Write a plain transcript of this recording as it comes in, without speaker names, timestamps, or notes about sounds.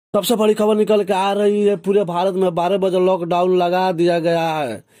सबसे बड़ी खबर निकल के आ रही है, पूरे भारत में 12 बजे लॉकडाउन लगा दिया गया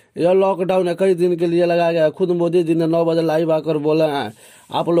है। यह लॉकडाउन कई दिन के लिए लगाया गया है। खुद मोदी जी ने 9 बजे लाइव आकर बोले हैं,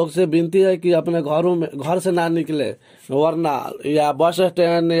 आप लोग से विनती है कि अपने घर से ना निकले, वरना या बस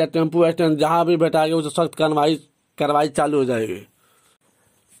स्टैंड या टेम्पो स्टैंड जहाँ भी बैठाएंगे उसे सख्त कार्रवाई चालू हो जाएगी।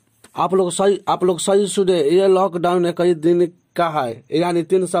 आप लोग सही सुने, ये लॉकडाउन कई दिन का है, यानी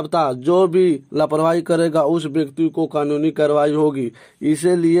 3 सप्ताह। जो भी लापरवाही करेगा उस व्यक्ति को कानूनी कार्रवाई होगी।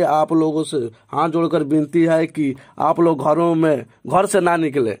 इसीलिए आप लोगों से हाथ जोड़कर विनती है कि आप लोग घर से ना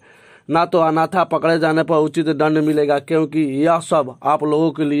निकले, ना तो अनाथा पकड़े जाने पर उचित दंड मिलेगा, क्योंकि यह सब आप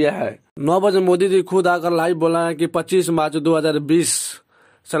लोगों के लिए है। 9 बजे मोदी जी खुद आकर लाइव बोला है कि 25 मार्च 2020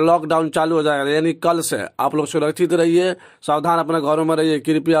 से लॉकडाउन चालू हो जाएगा, यानी कल से। आप लोग सुरक्षित रहिए, सावधान अपने घरों में रहिए।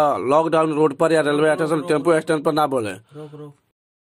 कृपया लॉकडाउन रोड पर या रेलवे स्टेशन, टेम्पो स्टैंड पर ना बोले।